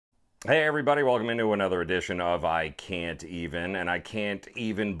Hey everybody, welcome into another edition of I Can't Even, and I can't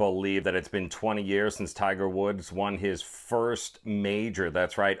even believe that it's been 20 years since Tiger Woods won his first major.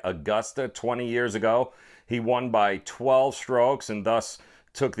 That's right, Augusta 20 years ago. He won by 12 strokes and thus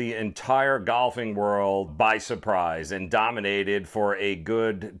took the entire golfing world by surprise and dominated for a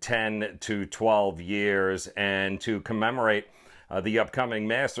good 10 to 12 years. And to commemorate the upcoming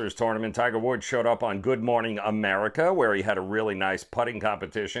Masters tournament, Tiger Woods showed up on Good Morning America, where he had a really nice putting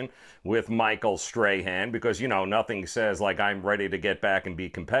competition with Michael Strahan, because, you know, nothing says like I'm ready to get back and be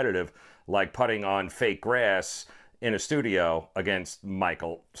competitive like putting on fake grass in a studio against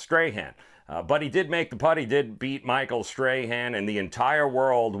Michael Strahan. But he did make the putt. He did beat Michael Strahan, and the entire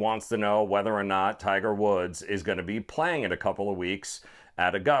world wants to know whether or not Tiger Woods is going to be playing in a couple of weeks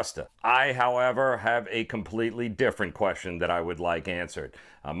at Augusta. I, however, have a completely different question that I would like answered.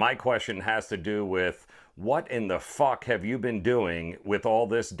 My question has to do with what in the fuck have you been doing with all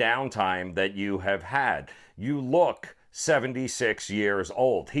this downtime that you have had? You look 76 years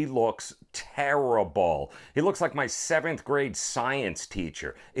old. He looks terrible. He looks like my 7th grade science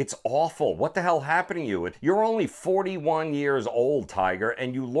teacher. It's awful. What the hell happened to you? You're only 41 years old, Tiger,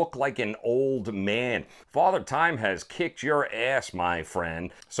 and you look like an old man. Father Time has kicked your ass, my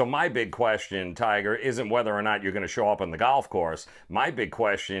friend. So my big question, Tiger, isn't whether or not you're going to show up on the golf course. My big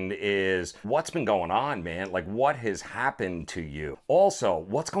question is, what's been going on, man? Like, what has happened to you? Also,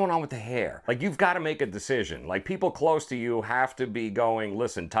 what's going on with the hair? Like, you've got to make a decision. Like, people close to you have to be going,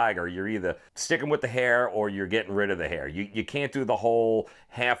 listen, Tiger, you're either sticking with the hair or you're getting rid of the hair. You can't do the whole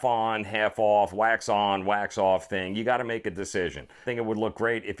half on, half off, wax on, wax off thing. You got to make a decision. I think it would look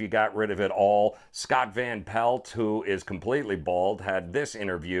great if you got rid of it all. Scott Van Pelt, who is completely bald, had this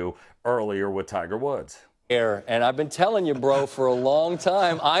interview earlier with Tiger Woods. And I've been telling you, bro, for a long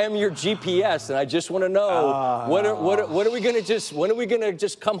time, I am your GPS, and I just want to know when are we gonna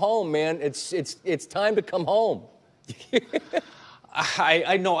just come home, man? It's time to come home.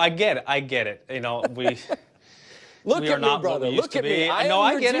 I know, I get it. You know, we Look we at are me, not brother. what we used Look to at me. be. I No,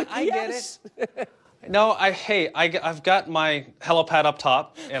 am I get your it. I get GPS. it. No, I've got my helipad up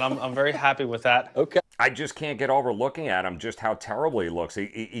top, and I'm very happy with that. Okay. I just can't get over looking at him, just how terrible he looks.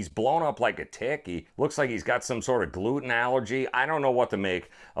 He's blown up like a tick. He looks like he's got some sort of gluten allergy. I don't know what to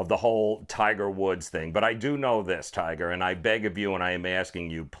make of the whole Tiger Woods thing, but I do know this, Tiger, and I beg of you and I am asking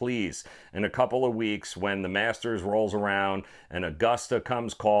you, please, in a couple of weeks when the Masters rolls around and Augusta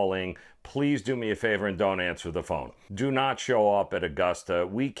comes calling, please do me a favor and don't answer the phone. Do not show up at Augusta.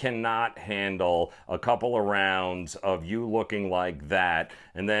 We cannot handle a couple of rounds of you looking like that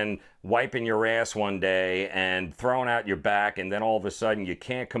and then wiping your ass one day and throwing out your back, and then all of a sudden you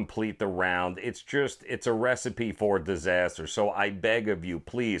can't complete the round. It's a recipe for disaster. So I beg of you,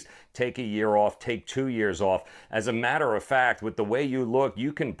 please take a year off, take 2 years off. As a matter of fact, with the way you look,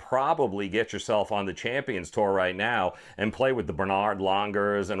 you can probably get yourself on the Champions Tour right now and play with the Bernard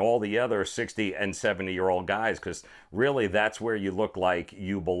Longers and all the other 60 and 70-year-old guys, because really that's where you look like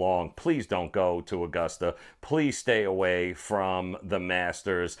you belong. Please don't go to Augusta. Please stay away from the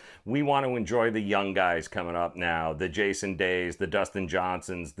Masters. We want to enjoy the young guys coming up now, the Jason Days, the Dustin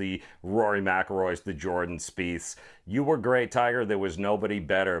Johnsons, the Rory McIlroys, the Jordan Spieths. You were great, Tiger. There was nobody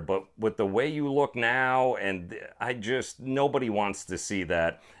better. But with the way you look now, and nobody wants to see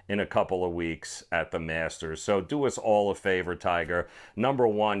that in a couple of weeks at the Masters. So do us all a favor, Tiger. Number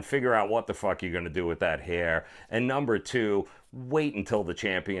one, figure out what the fuck you're going to do with that hair. And number two, wait until the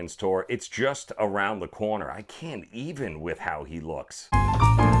Champions Tour. It's just around the corner. I can't even with how he looks.